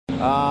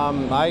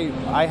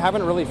I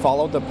haven't really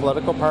followed the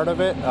political part of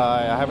it.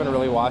 I haven't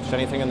really watched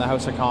anything in the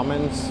House of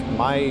Commons.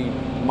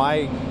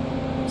 My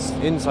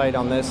insight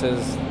on this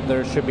is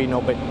there should be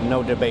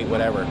no debate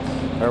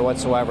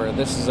whatsoever.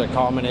 This is a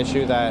common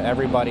issue that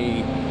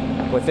everybody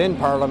within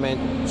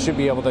Parliament should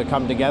be able to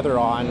come together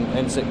on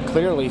and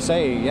clearly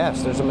say,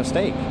 yes, there's a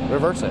mistake,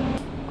 reverse it.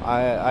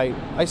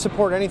 I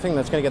support anything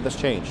that's going to get this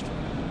changed.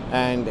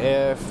 And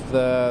if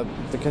the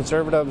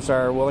Conservatives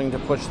are willing to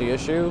push the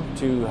issue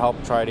to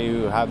help try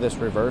to have this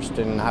reversed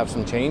and have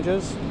some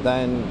changes,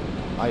 then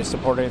I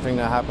support anything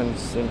that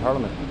happens in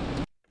Parliament.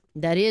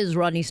 That is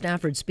Rodney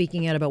Stafford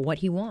speaking out about what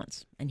he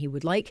wants. And he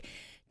would like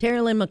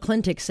Terry-Lynne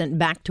McClintic sent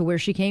back to where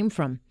she came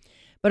from.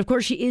 But of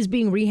course, she is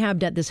being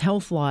rehabbed at this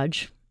health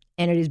lodge,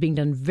 and it is being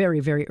done very,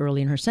 very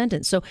early in her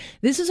sentence. So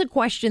this is a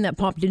question that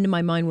popped into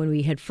my mind when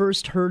we had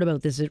first heard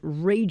about this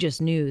outrageous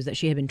news that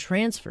she had been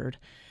transferred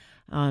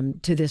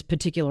to this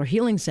particular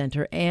healing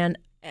center. And,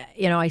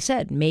 I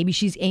said, maybe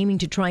she's aiming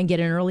to try and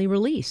get an early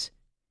release.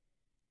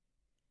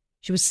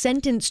 She was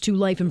sentenced to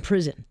life in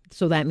prison.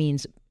 So that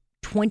means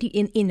 20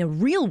 in the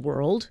real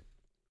world.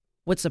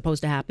 What's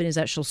supposed to happen is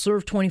that she'll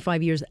serve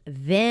 25 years,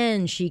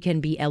 then she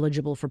can be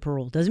eligible for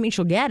parole. Doesn't mean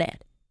she'll get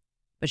it,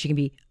 but she can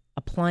be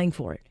applying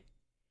for it.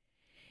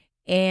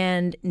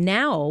 And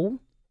now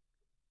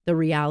the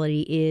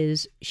reality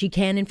is she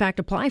can, in fact,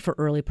 apply for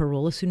early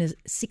parole as soon as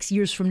 6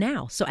 years from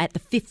now. So at the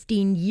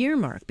 15-year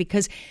mark,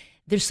 because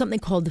there's something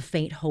called the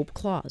faint hope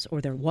clause,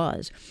 or there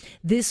was.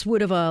 This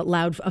would have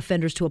allowed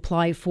offenders to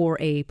apply for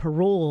a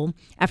parole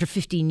after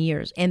 15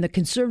 years. And the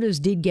Conservatives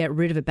did get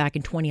rid of it back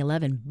in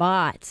 2011.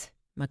 But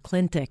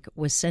McClintic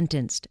was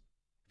sentenced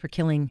for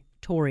killing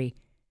Tory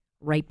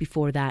right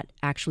before that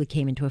actually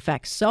came into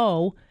effect.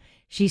 So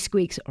she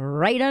squeaks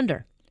right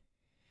under.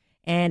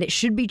 And it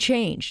should be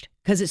changed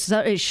because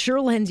it sure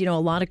lends, a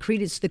lot of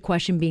credence to the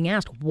question being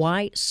asked,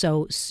 why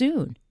so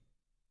soon?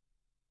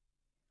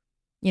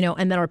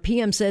 And that our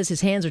PM says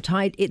his hands are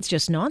tied. It's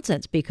just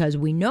nonsense because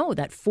we know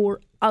that 4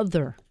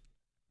 other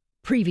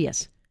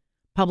previous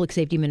public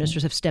safety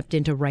ministers have stepped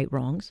in to right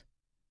wrongs.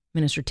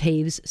 Minister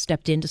Taves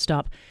stepped in to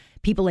stop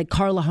people like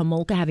Karla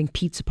Homolka having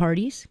pizza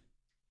parties.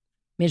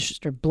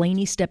 Minister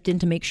Blaney stepped in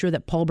to make sure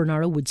that Paul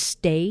Bernardo would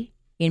stay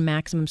in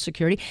maximum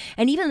security.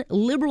 And even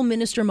Liberal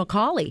Minister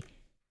Macaulay,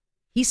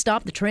 he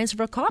stopped the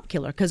transfer of a cop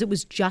killer because it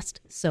was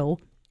just so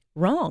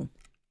wrong.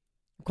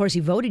 Of course, he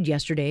voted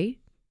yesterday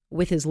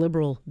with his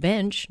Liberal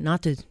bench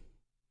not to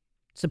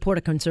support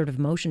a Conservative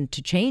motion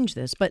to change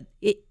this. But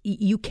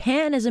you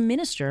can, as a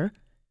minister,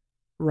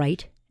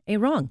 right a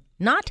wrong.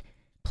 Not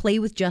play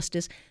with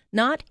justice,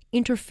 not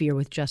interfere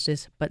with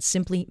justice, but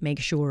simply make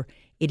sure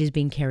it is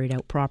being carried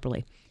out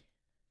properly.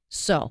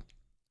 So,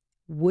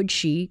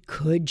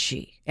 could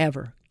she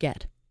ever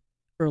get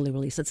early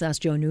release? Let's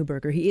ask Joe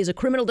Neuberger. He is a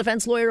criminal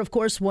defense lawyer, of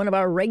course, one of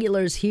our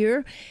regulars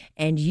here,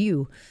 and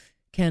you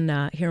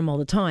can hear him all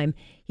the time.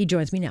 He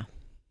joins me now.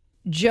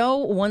 Joe,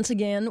 once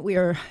again, we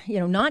are,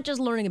 not just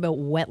learning about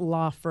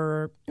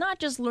Wettlaufer, not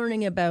just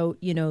learning about,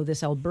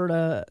 this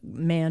Alberta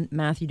man,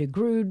 Matthew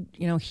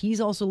DeGrood. He's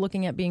also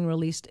looking at being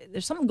released.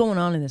 There's something going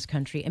on in this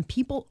country, and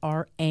people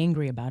are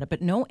angry about it,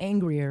 but no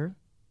angrier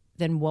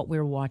than what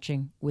we're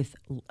watching with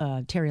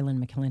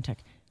Terry-Lynne McClintic.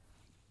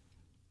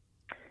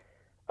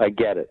 I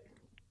get it.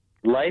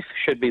 Life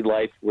should be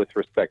life with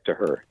respect to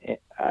her.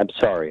 I'm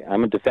sorry.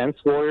 I'm a defense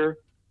lawyer,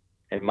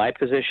 and my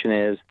position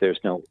is there's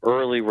no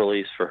early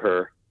release for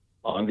her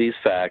on these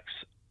facts,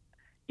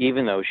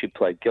 even though she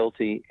pled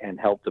guilty and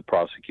helped the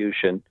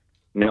prosecution.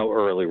 No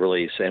early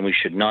release, and we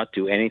should not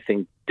do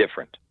anything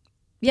different.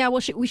 Yeah,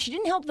 well, she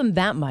didn't help them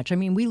that much. I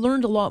mean, we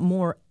learned a lot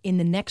more in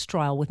the next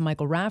trial with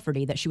Michael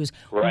Rafferty, that she was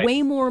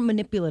way more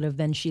manipulative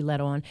than she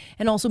let on,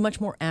 and also much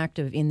more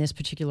active in this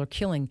particular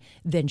killing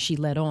than she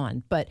let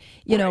on. But,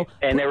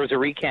 and there was a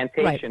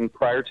recantation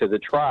prior to the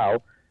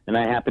trial, and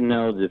I happen to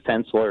know the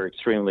defense lawyer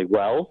extremely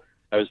well.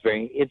 I was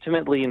very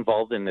intimately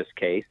involved in this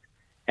case,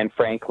 and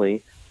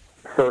frankly,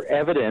 her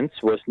evidence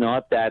was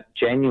not that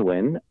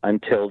genuine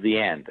until the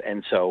end.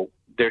 And so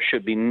there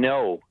should be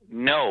no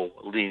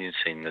leniency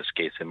in this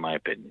case, in my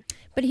opinion.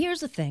 But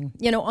here's the thing.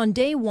 On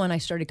day one, I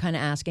started kind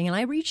of asking, and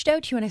I reached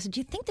out to you and I said, do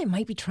you think they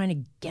might be trying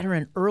to get her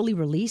an early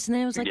release? And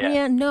then I was like,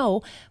 yeah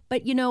no.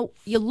 But,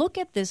 you look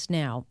at this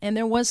now, and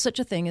there was such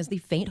a thing as the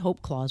faint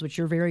hope clause, which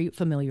you're very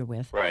familiar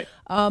with,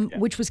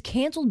 which was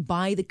canceled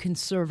by the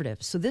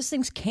Conservatives. So this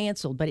thing's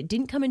canceled, but it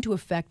didn't come into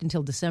effect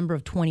until December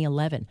of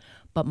 2011.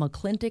 But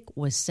McClintic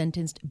was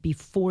sentenced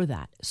before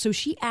that. So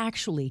she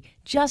actually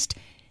just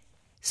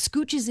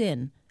scooches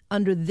in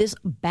under this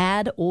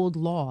bad old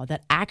law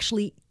that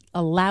actually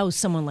allows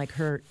someone like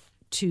her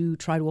to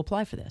try to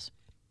apply for this.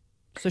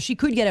 So she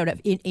could get out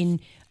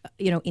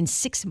in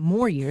 6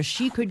 more years.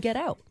 She could get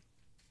out.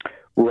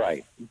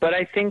 Right, but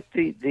I think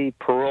the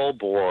parole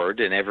board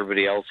and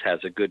everybody else has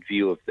a good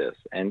view of this,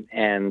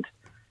 and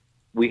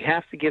we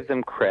have to give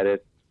them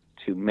credit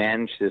to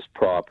manage this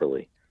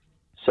properly.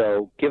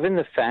 So, given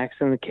the facts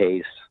in the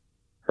case,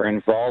 her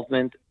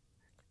involvement,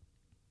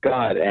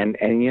 God, and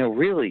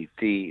really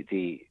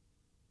the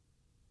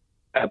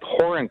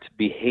abhorrent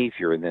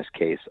behavior in this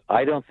case,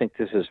 I don't think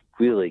this is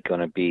really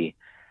going to be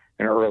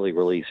an early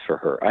release for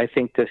her. I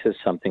think this is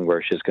something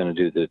where she's going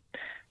to do the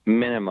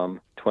minimum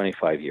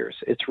 25 years.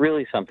 It's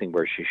really something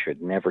where she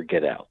should never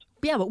get out.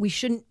 Yeah, but we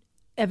shouldn't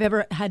have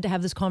ever had to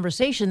have this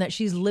conversation that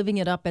she's living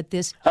it up at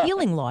this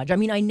healing lodge. I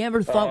mean, I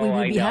never thought we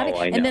would be having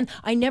it. And then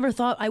I never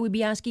thought I would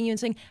be asking you and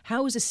saying,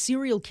 how is a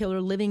serial killer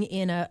living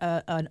in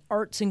an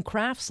arts and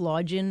crafts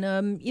lodge in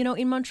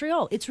in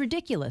Montreal? It's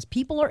ridiculous.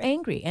 People are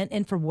angry.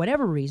 And for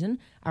whatever reason,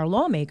 our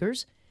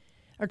lawmakers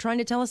are trying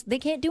to tell us they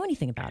can't do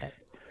anything about it.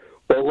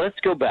 Well, let's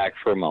go back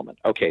for a moment.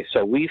 Okay,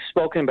 so we've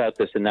spoken about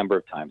this a number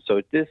of times.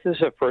 So this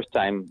is a first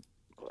time,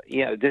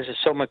 this is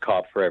so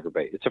macabre for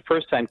everybody. It's a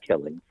first time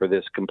killing for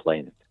this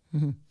complainant.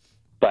 Mm-hmm.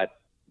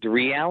 But the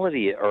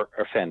reality, or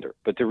offender,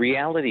 but the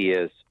reality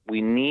is we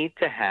need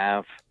to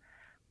have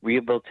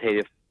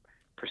rehabilitative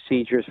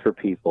procedures for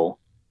people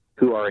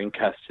who are in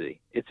custody.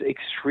 It's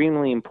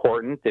extremely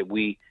important that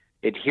we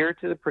adhere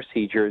to the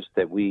procedures,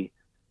 that we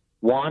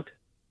want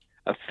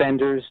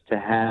offenders to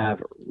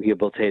have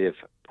rehabilitative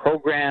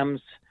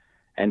programs,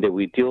 and that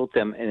we deal with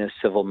them in a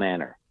civil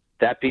manner.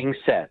 That being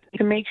said,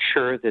 to make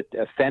sure that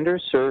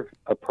offenders serve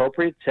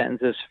appropriate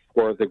sentences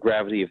for the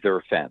gravity of their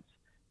offense.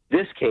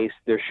 This case,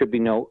 there should be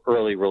no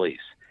early release.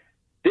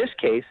 This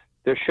case,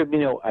 there should be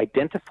no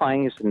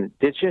identifying as an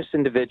Indigenous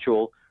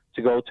individual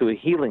to go to a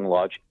healing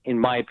lodge, in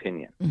my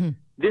opinion. Mm-hmm.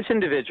 This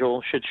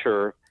individual should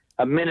serve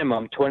a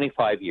minimum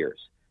 25 years.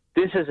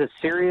 This is a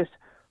serious,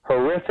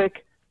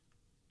 horrific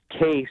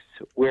case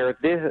where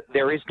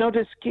there is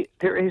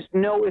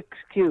no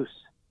excuse.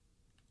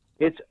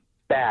 It's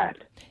bad.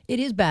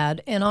 It is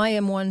bad, and I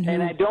am one who...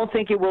 And I don't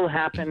think it will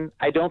happen.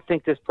 I don't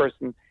think this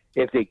person...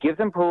 If they give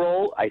them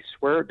parole, I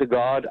swear to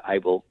God, I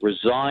will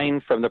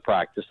resign from the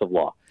practice of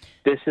law.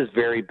 This is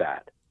very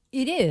bad.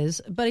 It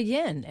is, but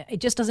again,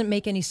 it just doesn't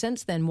make any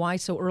sense then why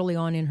so early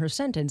on in her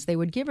sentence they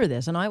would give her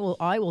this. And I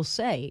will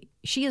say,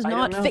 she is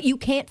not, you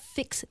can't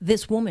fix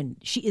this woman.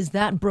 She is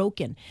that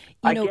broken.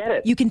 I get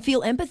it. You can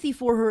feel empathy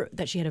for her,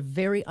 that she had a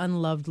very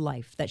unloved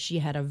life, that she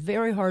had a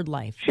very hard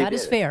life. That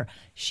is fair.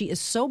 She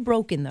is so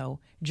broken, though,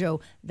 Joe,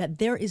 that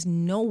there is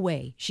no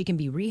way she can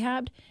be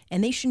rehabbed,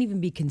 and they shouldn't even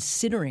be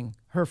considering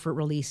her for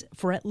release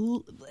for,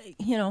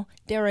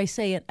 dare I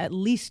say it, at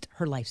least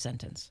her life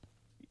sentence.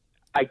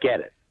 I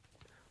get it.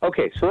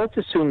 Okay, so let's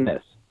assume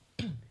this.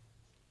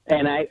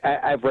 And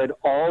I've read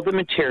all the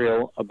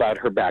material about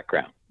her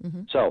background.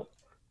 Mm-hmm. So,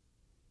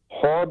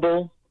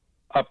 horrible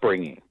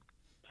upbringing.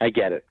 I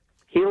get it.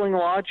 Healing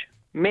lodge,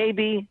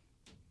 maybe.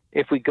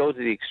 If we go to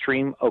the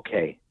extreme,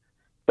 okay.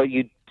 But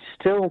you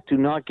still do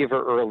not give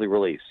her early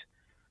release.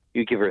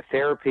 You give her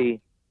therapy,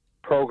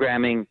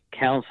 programming,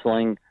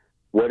 counseling,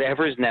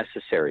 whatever is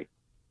necessary.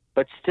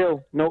 But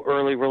still, no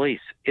early release.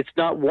 It's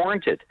not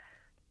warranted.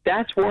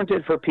 That's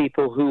warranted for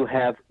people who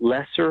have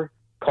lesser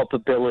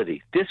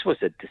culpability. This was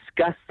a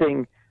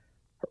disgusting,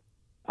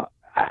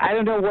 I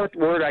don't know what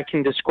word I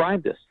can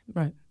describe this.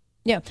 Right.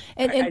 Yeah.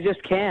 And I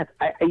just can't.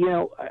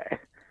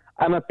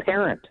 I'm a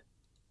parent.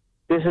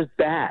 This is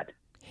bad.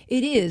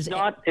 It is.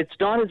 It's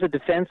not as a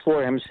defense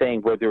lawyer I'm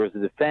saying where there was a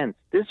defense.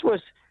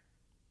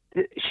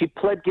 She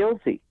pled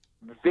guilty.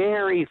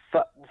 Very,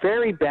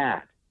 very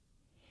bad.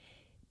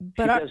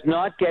 But she does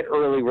not get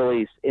early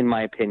release, in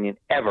my opinion,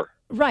 ever.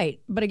 Right.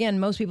 But again,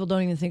 most people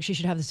don't even think she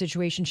should have the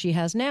situation she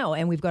has now.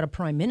 And we've got a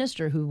prime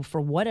minister who, for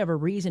whatever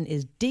reason,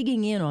 is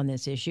digging in on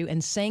this issue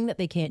and saying that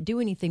they can't do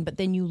anything. But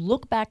then you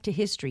look back to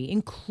history,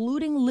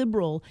 including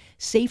Liberal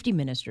safety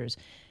ministers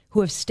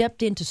who have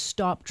stepped in to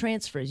stop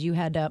transfers. You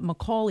had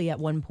Macaulay at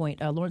one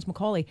point, Lawrence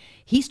Macaulay.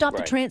 He stopped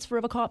the transfer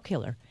of a cop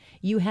killer.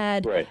 You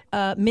had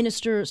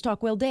Minister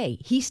Stockwell Day.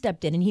 He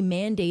stepped in and he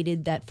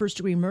mandated that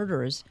first-degree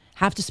murderers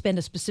have to spend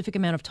a specific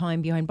amount of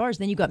time behind bars.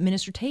 Then you got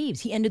Minister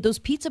Taves. He ended those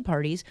pizza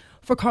parties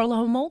for Karla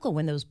Homolka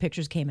when those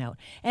pictures came out.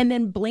 And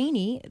then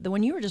Blaney, the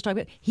one you were just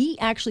talking about, he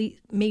actually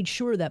made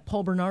sure that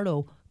Paul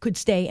Bernardo could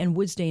stay and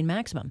would stay in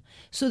maximum.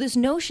 So this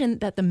notion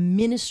that the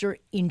minister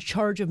in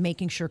charge of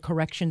making sure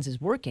corrections is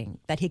working,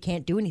 that he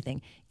can't do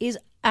anything, is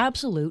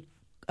absolute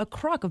a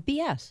crock of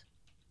BS.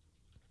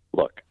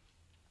 Look,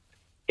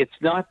 it's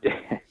not,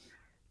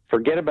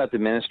 forget about the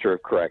Minister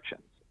of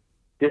Corrections.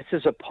 This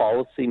is a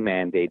policy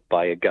mandate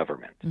by a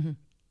government. Mm-hmm.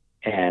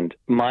 And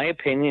my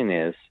opinion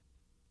is,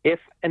 if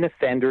an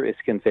offender is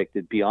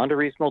convicted beyond a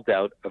reasonable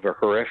doubt of a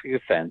horrific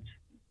offense,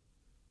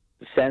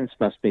 the sentence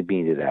must be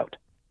meted out.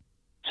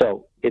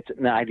 So it's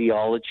an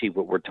ideology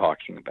what we're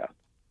talking about.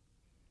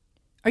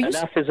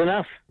 Enough is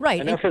enough.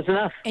 Right. Enough is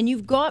enough. And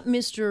you've got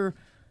Mr.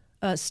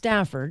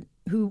 Stafford,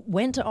 who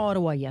went to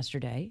Ottawa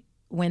yesterday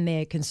when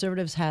the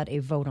Conservatives had a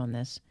vote on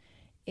this,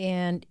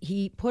 and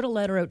he put a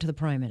letter out to the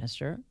Prime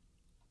Minister,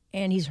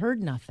 and he's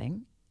heard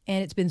nothing,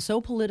 and it's been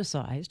so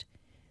politicized,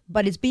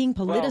 but it's being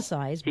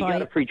politicized by... He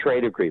got a free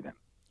trade agreement.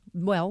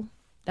 Well,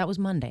 that was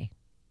Monday.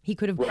 He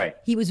could have. Right.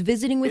 He was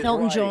visiting with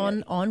Elton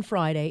John on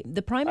Friday.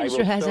 The Prime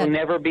Minister has. I will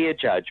never be a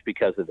judge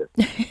because of this.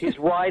 He's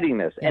writing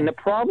this, and the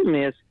problem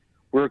is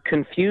we're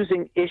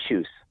confusing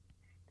issues.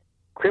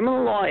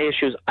 Criminal law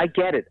issues, I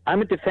get it.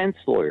 I'm a defense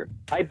lawyer.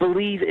 I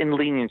believe in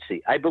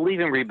leniency. I believe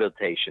in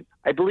rehabilitation.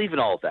 I believe in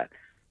all of that.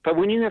 But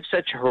when you have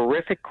such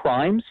horrific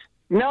crimes,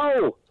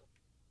 no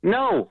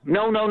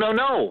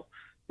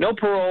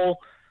parole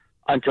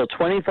until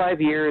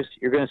 25 years.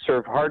 You're going to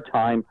serve hard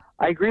time.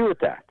 I agree with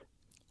that.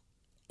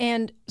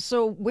 And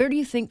so where do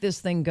you think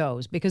this thing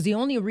goes? Because the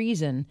only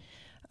reason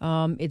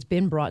it's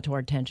been brought to our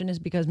attention is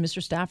because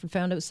Mr. Stafford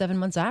found out 7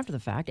 months after the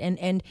fact.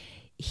 And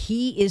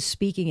he is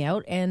speaking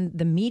out, and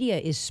the media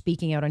is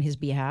speaking out on his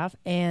behalf,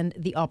 and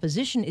the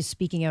opposition is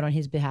speaking out on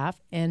his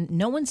behalf, and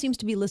no one seems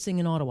to be listening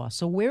in Ottawa.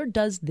 So where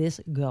does this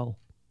go?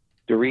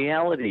 The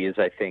reality is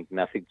I think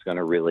nothing's going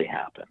to really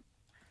happen.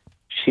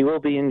 She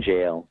will be in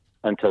jail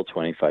until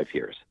 25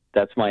 years.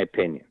 That's my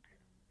opinion.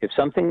 If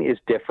something is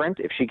different,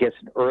 if she gets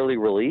an early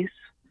release,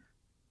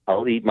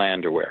 I'll eat my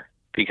underwear,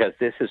 because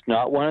this is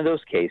not one of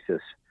those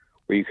cases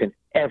where you can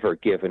ever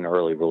give an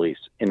early release,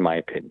 in my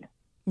opinion.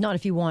 Not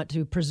if you want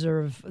to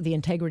preserve the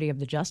integrity of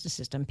the justice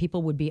system.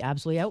 People would be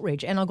absolutely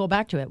outraged. And I'll go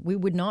back to it. We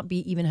would not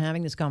be even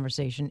having this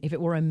conversation if it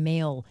were a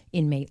male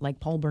inmate like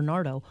Paul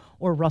Bernardo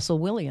or Russell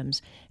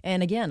Williams.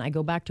 And again, I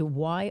go back to,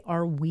 why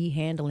are we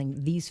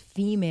handling these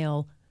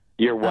female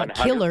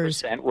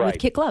killers right. with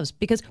kid gloves?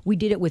 Because we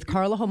did it with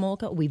Karla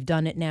Homolka. We've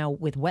done it now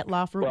with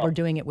Wetlaufer. We're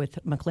doing it with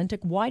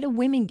McClintock. Why do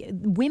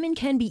women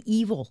can be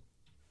evil?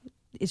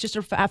 It's just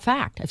a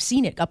fact. I've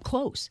seen it up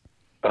close.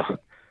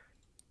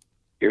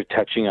 You're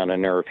touching on a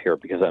nerve here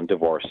because I'm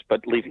divorced,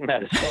 but leaving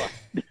that aside.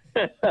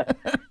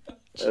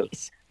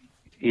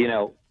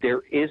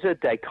 There is a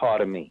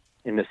dichotomy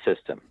in the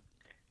system,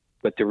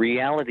 but the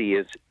reality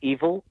is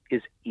evil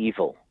is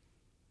evil.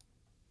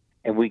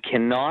 And we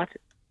cannot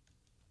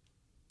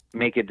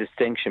make a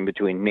distinction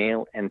between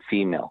male and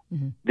female.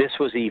 Mm-hmm. This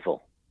was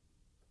evil.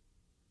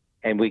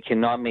 And we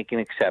cannot make an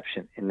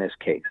exception in this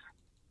case.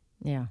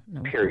 Yeah.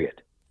 No,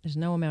 period. There's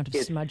no amount of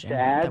smudging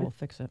that will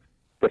fix it.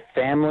 The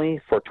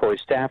family for Tori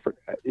Stafford,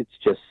 it's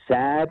just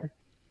sad,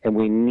 and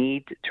we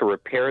need to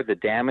repair the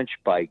damage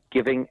by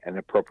giving an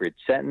appropriate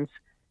sentence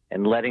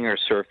and letting her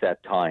serve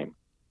that time.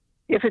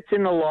 If it's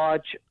in the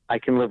lodge, I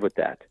can live with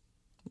that.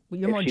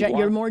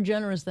 You're more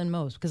generous than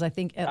most, because I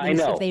think at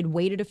least if they'd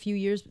waited a few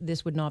years,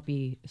 this would not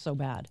be so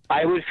bad.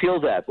 I would feel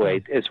that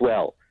way as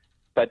well.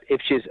 But if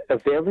she's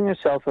availing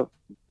herself of,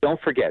 don't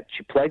forget,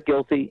 she pled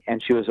guilty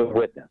and she was a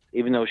witness,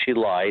 even though she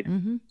lied.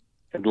 Mm-hmm.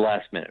 At the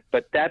last minute.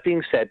 But that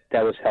being said,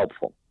 that was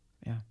helpful.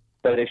 Yeah.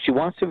 But if she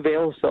wants to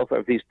avail herself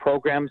of these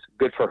programs,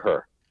 good for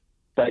her.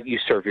 But you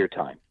serve your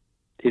time.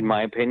 In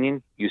my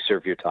opinion, you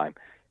serve your time.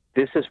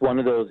 This is one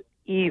of those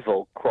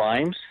evil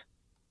crimes.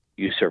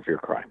 You serve your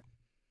crime.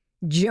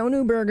 Joe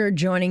Neuberger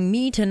joining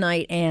me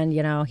tonight, and,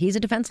 he's a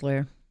defense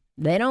lawyer.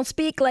 They don't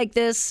speak like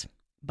this,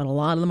 but a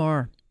lot of them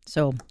are.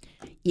 So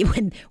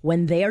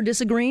when they are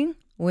disagreeing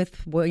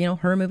with,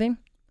 her moving,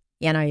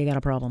 you got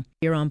a problem.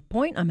 You're on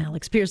point. I'm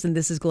Alex Pearson.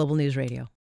 This is Global News Radio.